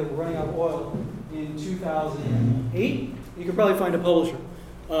 the idea that we're running out of oil in 2008, you could probably find a publisher.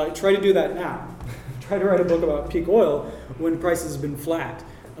 Try to do that now. Try to write a book about peak oil when prices have been flat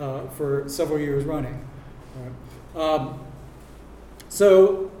for several years running. Right?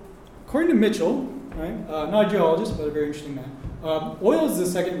 So according to Mitchell, right, not a geologist, but a very interesting man, oil is the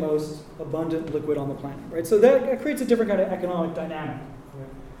second most abundant liquid on the planet, right? So that creates a different kind of economic dynamic.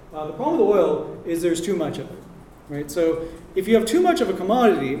 Right? The problem with oil is there's too much of it, right? So if you have too much of a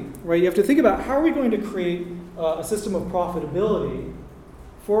commodity, right, you have to think about how are we going to create a system of profitability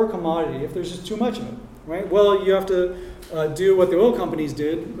for a commodity if there's just too much of it, right? Well, you have to do what the oil companies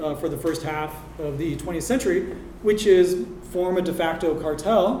did for the first half of the 20th century, which is form a de facto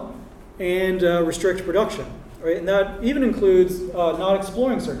cartel and restrict production. Right? And that even includes not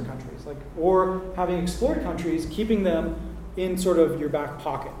exploring certain countries, or having explored countries, keeping them in sort of your back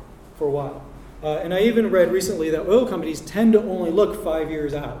pocket for a while. And I even read recently that oil companies tend to only look 5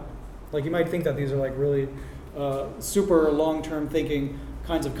 years out. Like, you might think that these are like really super long-term thinking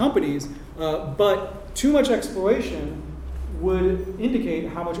kinds of companies, but too much exploration would indicate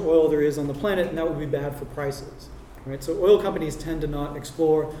how much oil there is on the planet, and that would be bad for prices. Right? So oil companies tend to not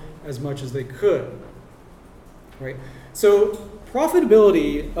explore as much as they could. Right? So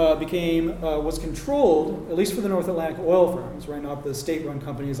profitability was controlled, at least for the North Atlantic oil firms, right? Not the state-run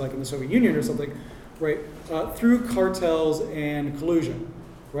companies like in the Soviet Union or something, right? Through cartels and collusion,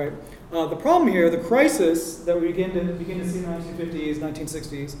 right? The problem here, the crisis that we begin to see in the 1950s,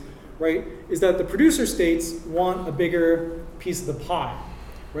 1960s, right, is that the producer states want a bigger piece of the pie,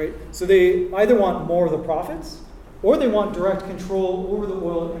 right? So they either want more of the profits, or they want direct control over the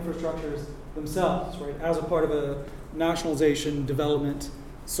oil infrastructures themselves, right, as a part of a nationalization development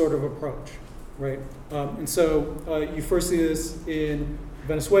sort of approach, right? And so you first see this in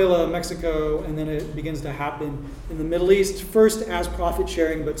Venezuela, Mexico, and then it begins to happen in the Middle East, first as profit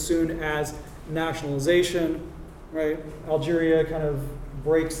sharing, but soon as nationalization, right? Algeria kind of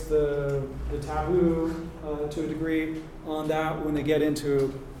breaks the taboo to a degree on that when they get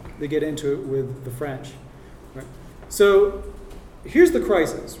into it with the French, right? So here's the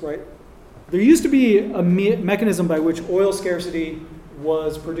crisis, right? There used to be a mechanism by which oil scarcity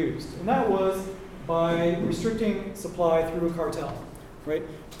was produced, and that was by restricting supply through a cartel, right?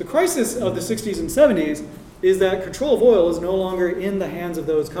 The crisis of the 60s and 70s is that control of oil is no longer in the hands of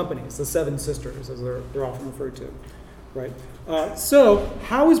those companies, the Seven Sisters, as they're often referred to, right? So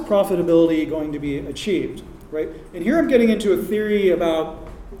how is profitability going to be achieved, right? And here I'm getting into a theory about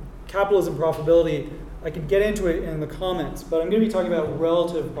capitalism profitability. I can get into it in the comments, but I'm going to be talking about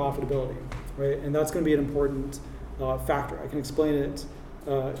relative profitability, right? And that's going to be an important factor. I can explain it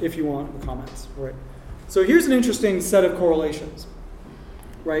if you want in the comments, right? So here's an interesting set of correlations,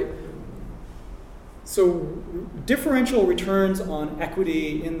 right? So differential returns on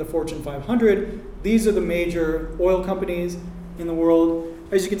equity in the Fortune 500, these are the major oil companies, in the world.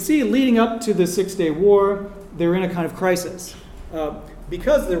 As you can see, leading up to the Six-Day War, they're in a kind of crisis.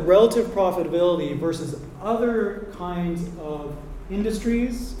 Because the relative profitability versus other kinds of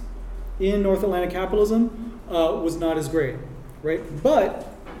industries in North Atlantic capitalism was not as great, right? But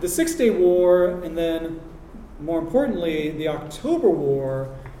the Six-Day War and then, more importantly, the October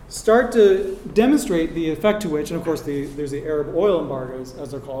War start to demonstrate the effect to which, and of course there's the Arab oil embargoes,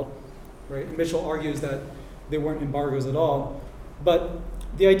 as they're called, right? And Mitchell argues that they weren't embargoes at all. But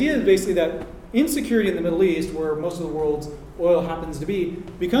the idea is basically that insecurity in the Middle East, where most of the world's oil happens to be,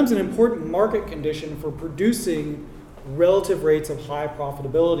 becomes an important market condition for producing relative rates of high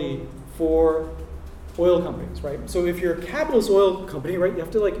profitability for oil companies, right? So if you're a capitalist oil company, right, you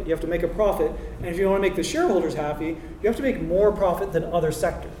have to make a profit, and if you want to make the shareholders happy, you have to make more profit than other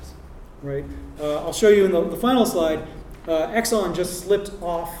sectors, right? I'll show you in the final slide. Exxon just slipped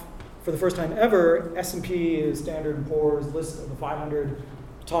off for the first time ever S&P is Standard & Poor's list of the 500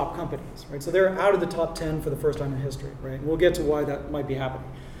 top companies, right? So they're out of the top 10 for the first time in history, right? And we'll get to why that might be happening.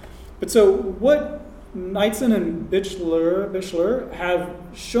 But so what Knightson and Bichler have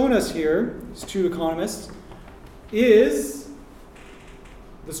shown us here, these two economists, is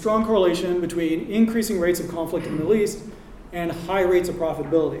the strong correlation between increasing rates of conflict in the Middle East and high rates of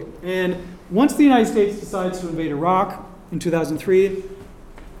profitability. And once the United States decides to invade Iraq in 2003,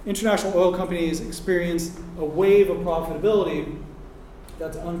 international oil companies experienced a wave of profitability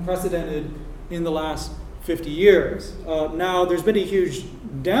that's unprecedented in the last 50 years. Now, there's been a huge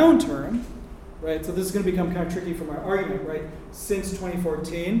downturn, right? So this is going to become kind of tricky for my argument, right? Since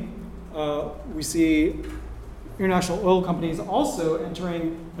 2014, we see international oil companies also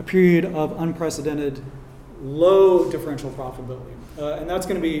entering a period of unprecedented low differential profitability. And that's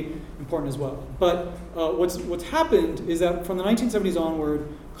going to be important as well. But what's happened is that from the 1970s onward,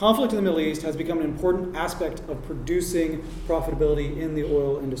 conflict in the Middle East has become an important aspect of producing profitability in the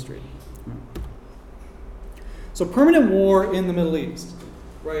oil industry. So permanent war in the Middle East,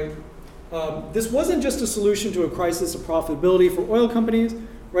 right? This wasn't just a solution to a crisis of profitability for oil companies,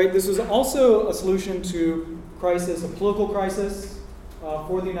 right? This was also a solution to a political crisis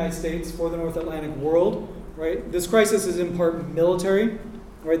for the United States, for the North Atlantic world, right? This crisis is in part military,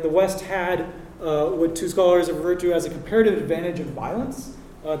 right? The West had what two scholars have referred to as a comparative advantage of violence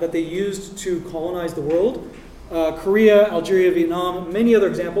that they used to colonize the world. Korea, Algeria, Vietnam, many other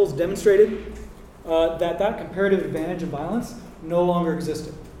examples demonstrated that comparative advantage of violence no longer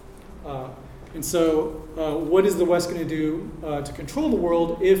existed. And so what is the West going to do to control the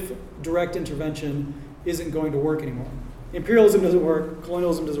world if direct intervention isn't going to work anymore? Imperialism doesn't work,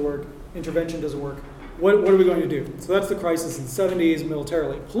 colonialism doesn't work, intervention doesn't work. What are we going to do? So that's the crisis in the 70s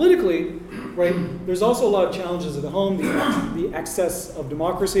militarily. Politically, right, there's also a lot of challenges at home, the excess of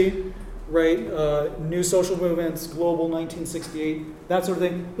democracy, right, new social movements, global 1968, that sort of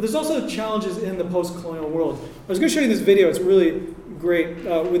thing. But there's also challenges in the post-colonial world. I was going to show you this video. It's really great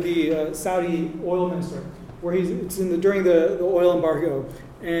with the Saudi oil minister, where during the oil embargo,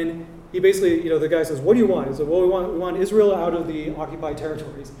 and he basically, the guy says, "What do you want?" He said, "Well, we want Israel out of the occupied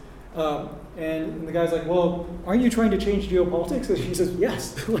territories." And the guy's like, "Well, aren't you trying to change geopolitics?" And he says,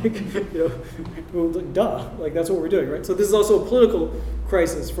 "Yes." Duh. That's what we're doing, right? So this is also a political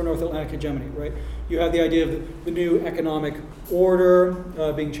crisis for North Atlantic hegemony, right? You have the idea of the new economic order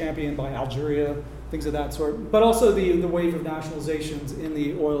being championed by Algeria, things of that sort, but also the wave of nationalizations in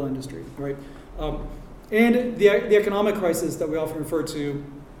the oil industry, right? And the economic crisis that we often refer to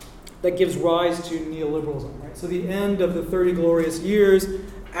that gives rise to neoliberalism, right? So the end of the 30 glorious years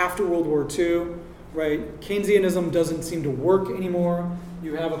after World War II, right? Keynesianism doesn't seem to work anymore.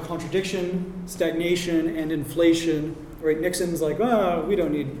 You have a contradiction, stagnation, and inflation, right? Nixon's like, we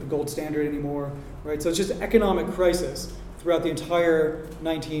don't need the gold standard anymore, right? So it's just economic crisis throughout the entire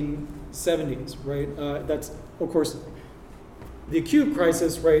 1970s, right? That's, of course, the acute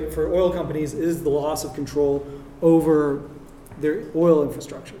crisis, right, for oil companies is the loss of control over their oil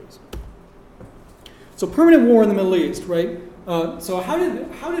infrastructures. So permanent war in the Middle East, right? So how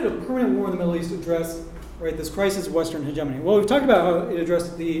did a permanent war in the Middle East address, right, this crisis of Western hegemony? Well, we've talked about how it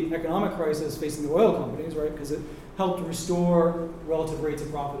addressed the economic crisis facing the oil companies, right, because it helped restore relative rates of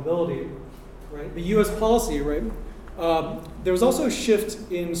profitability, right? The U.S. policy, right? There was also a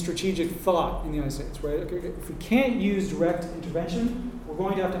shift in strategic thought in the United States, right? If we can't use direct intervention, we're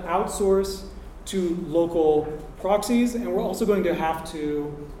going to have to outsource to local proxies, and we're also going to have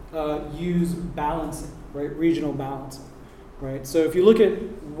to use balancing, right? Regional balancing, right? So if you look at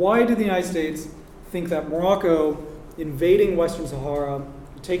why did the United States think that Morocco invading Western Sahara,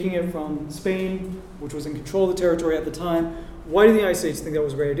 taking it from Spain, which was in control of the territory at the time, why did the United States think that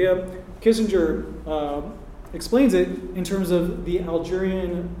was a great idea? Kissinger explains it in terms of the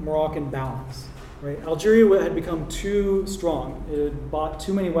Algerian-Moroccan balance. Right? Algeria had become too strong. It had bought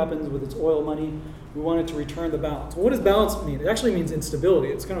too many weapons with its oil money. We wanted to return the balance. Well, what does balance mean? It actually means instability.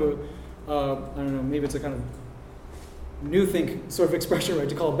 It's kind of I don't know, maybe it's a kind of new think sort of expression, right,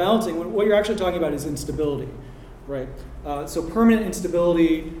 to call it balancing. What you're actually talking about is instability, right? So permanent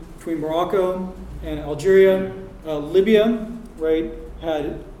instability between Morocco and Algeria. Libya, right,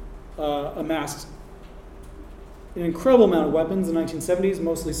 had amassed an incredible amount of weapons in the 1970s,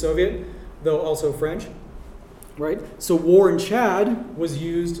 mostly Soviet, though also French, right? So war in Chad was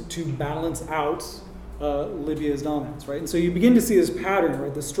used to balance out Libya's dominance, right? And so you begin to see this pattern,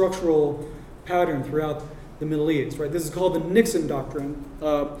 right, the structural pattern throughout the Middle East, right? This is called the Nixon Doctrine.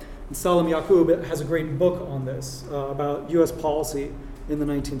 Salim Yaqub has a great book on this about U.S. policy in the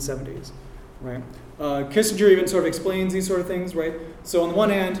 1970s, right? Kissinger even sort of explains these sort of things, right? So on the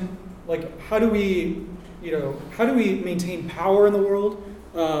one hand, like how do we maintain power in the world?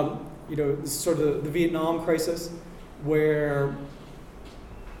 This is sort of the Vietnam crisis, where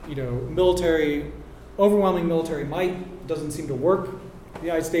overwhelming military might doesn't seem to work. The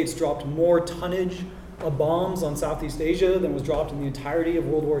United States dropped more tonnage of bombs on Southeast Asia than was dropped in the entirety of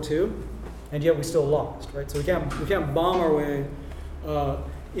World War II, and yet we still lost, right? So we can't bomb our way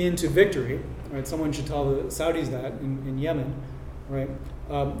into victory, right? Someone should tell the Saudis that in Yemen, right?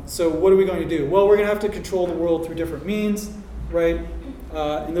 So what are we going to do? Well, we're going to have to control the world through different means, right?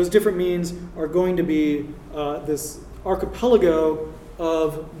 And those different means are going to be this archipelago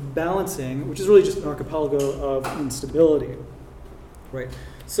of balancing, which is really just an archipelago of instability, right?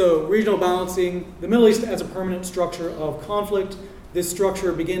 So regional balancing, the Middle East as a permanent structure of conflict. This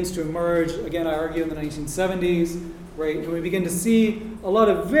structure begins to emerge, again, I argue, in the 1970s, right? And we begin to see a lot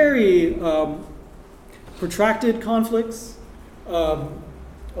of very protracted conflicts, a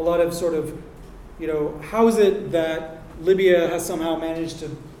lot of sort of, how is it that Libya has somehow managed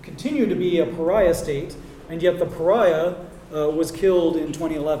to continue to be a pariah state, and yet the pariah was killed in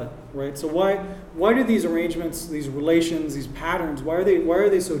 2011, right? So why do these arrangements, these relations, these patterns, why are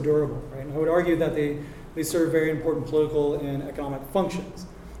they so durable, right? And I would argue that they serve very important political and economic functions,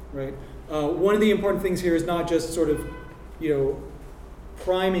 right? One of the important things here is not just sort of,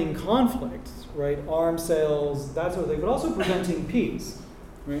 priming conflicts, right? Arms sales, that sort of thing, but also preventing peace,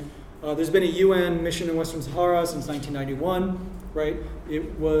 right? There's been a UN mission in Western Sahara since 1991, right?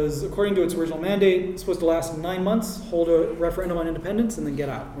 It was, according to its original mandate, supposed to last 9 months, hold a referendum on independence, and then get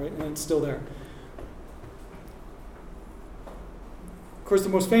out, right? And it's still there. Of course, the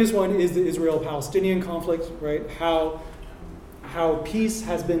most famous one is the Israel-Palestinian conflict, right? How peace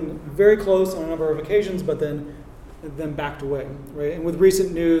has been very close on a number of occasions, but then backed away, right? And with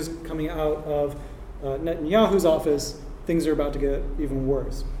recent news coming out of Netanyahu's office, things are about to get even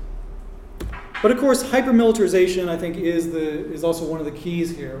worse. But of course, hyper-militarization, I think, is also one of the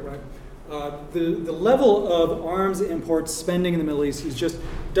keys here, right? The level of arms imports spending in the Middle East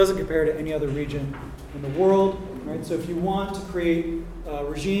doesn't compare to any other region in the world, right? So if you want to create a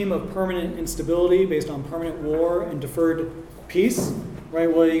regime of permanent instability based on permanent war and deferred peace,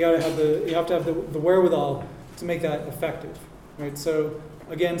 right? Well, you have to have the wherewithal to make that effective, right? So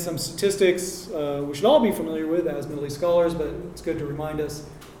again, some statistics we should all be familiar with as Middle East scholars, but it's good to remind us.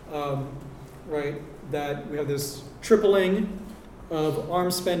 Right, that we have this tripling of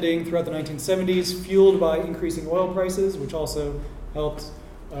arms spending throughout the 1970s, fueled by increasing oil prices, which also helped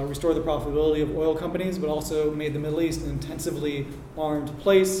restore the profitability of oil companies, but also made the Middle East an intensively armed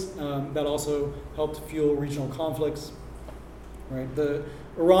place. That also helped fuel regional conflicts. Right, the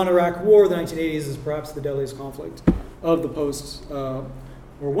Iran-Iraq War of the 1980s is perhaps the deadliest conflict of the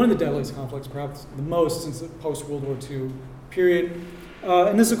or one of the deadliest conflicts, perhaps the most since the post-World War II period.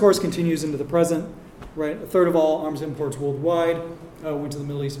 And this, of course, continues into the present, right? A third of all arms imports worldwide went to the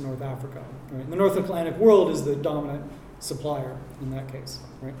Middle East and North Africa. Right? And the North Atlantic world is the dominant supplier in that case,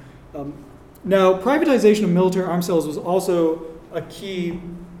 right? Now, privatization of military arms sales was also a key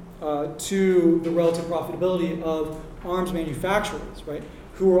to the relative profitability of arms manufacturers, right?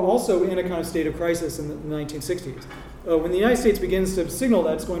 Who were also in a kind of state of crisis in the 1960s. When the United States begins to signal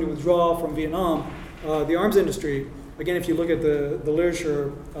that it's going to withdraw from Vietnam, the arms industry, again, if you look at the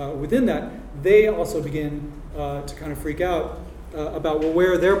literature within that, they also begin to kind of freak out about, well,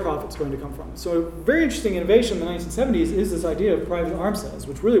 where are their profits going to come from? So a very interesting innovation in the 1970s is this idea of private arms sales,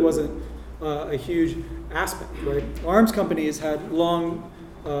 which really wasn't a huge aspect, right? Arms companies had long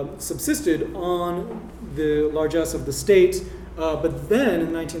subsisted on the largesse of the state, but then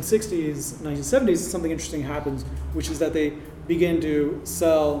in the 1960s, 1970s, something interesting happens, which is that they begin to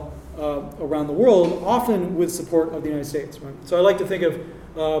sell around the world, often with support of the United States. Right? So I like to think of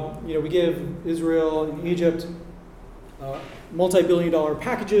We give Israel and Egypt multi-billion-dollar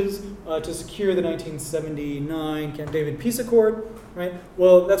packages to secure the 1979 Camp David peace accord, right?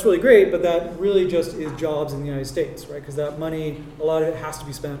 Well, that's really great, but that really just is jobs in the United States, right? Because that money, a lot of it has to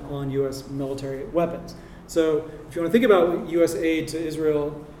be spent on U.S. military weapons. So if you want to think about U.S. aid to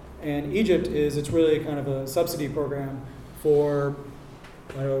Israel and Egypt, it's really kind of a subsidy program for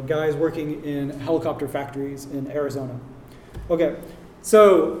guys working in helicopter factories in Arizona. Okay.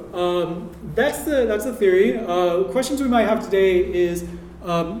 So that's the theory. Questions we might have today is,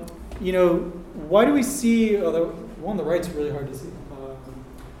 why do we see? The one on the right's really hard to see.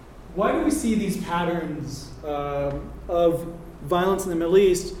 Why do we see these patterns of violence in the Middle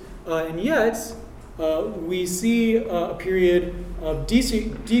East, and yet we see a period of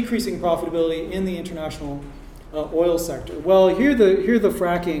decreasing profitability in the international oil sector? Well, here the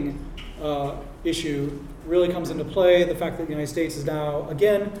fracking issue really comes into play. The fact that the United States is now,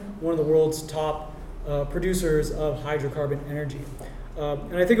 again, one of the world's top producers of hydrocarbon energy.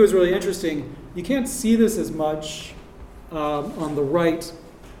 And I think it was really interesting. You can't see this as much on the right,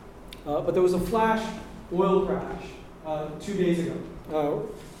 but there was a flash oil crash 2 days ago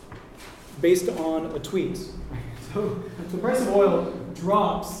based on a tweet. So the price of oil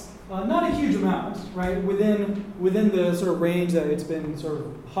drops, not a huge amount, right, within the sort of range that it's been sort of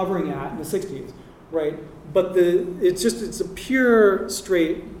hovering at in the 60s. Right, but it's a pure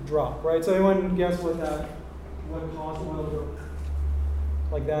straight drop, right? So anyone guess what caused oil to go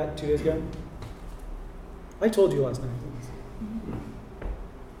like that 2 days ago? I told you last night.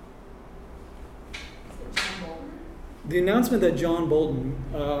 The announcement that John Bolton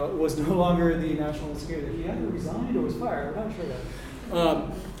was no longer the national security, that he either resigned or was fired. I'm not sure that.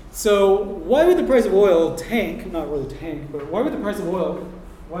 So why would the price of oil tank? Not really tank, but why would the price of oil?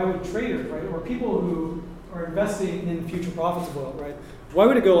 Why would traders, right, or people who are investing in future profits of oil, right? Why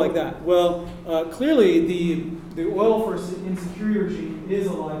would it go like that? Well, clearly the oil for insecurity regime is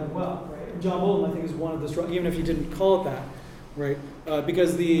alive and well, right? And John Bolton, I think, is one of the even if you didn't call it that, right?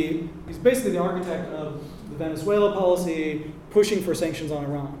 Because he's basically the architect of the Venezuela policy, pushing for sanctions on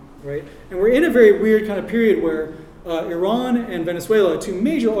Iran, right? And we're in a very weird kind of period where Iran and Venezuela, two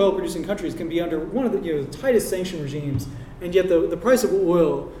major oil-producing countries, can be under one of the tightest sanction regimes, and yet the price of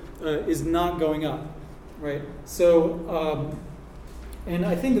oil is not going up, right? So, and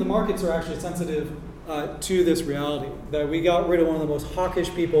I think the markets are actually sensitive to this reality, that we got rid of one of the most hawkish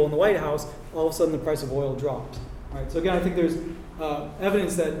people in the White House, all of a sudden the price of oil dropped, right? So again, I think there's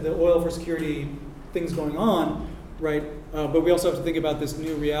evidence that the oil for security thing's going on, right? But we also have to think about this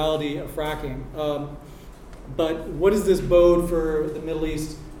new reality of fracking. But what does this bode for the Middle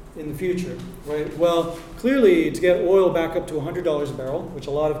East in the future, right? Well, clearly, to get oil back up to $100 a barrel, which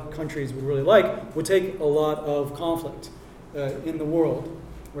a lot of countries would really like, would take a lot of conflict in the world,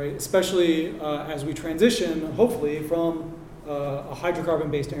 right? Especially as we transition, hopefully, from a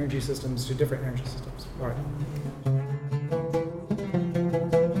hydrocarbon-based energy systems to different energy systems. All right.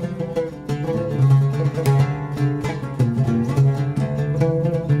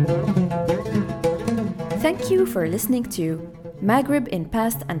 Thank you for listening to Maghreb in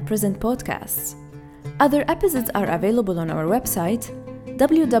Past and Present podcasts. Other episodes are available on our website,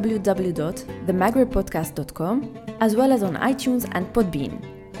 www.themaghrebpodcast.com, as well as on iTunes and Podbean.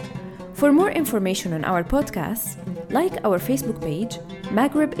 For more information on our podcasts, like our Facebook page,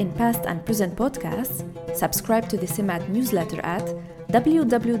 Maghreb in Past and Present Podcasts, subscribe to the CEMAT newsletter at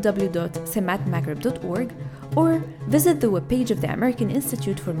www.cematmaghreb.org, or visit the webpage of the American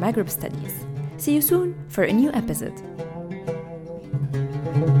Institute for Maghreb Studies. See you soon for a new episode.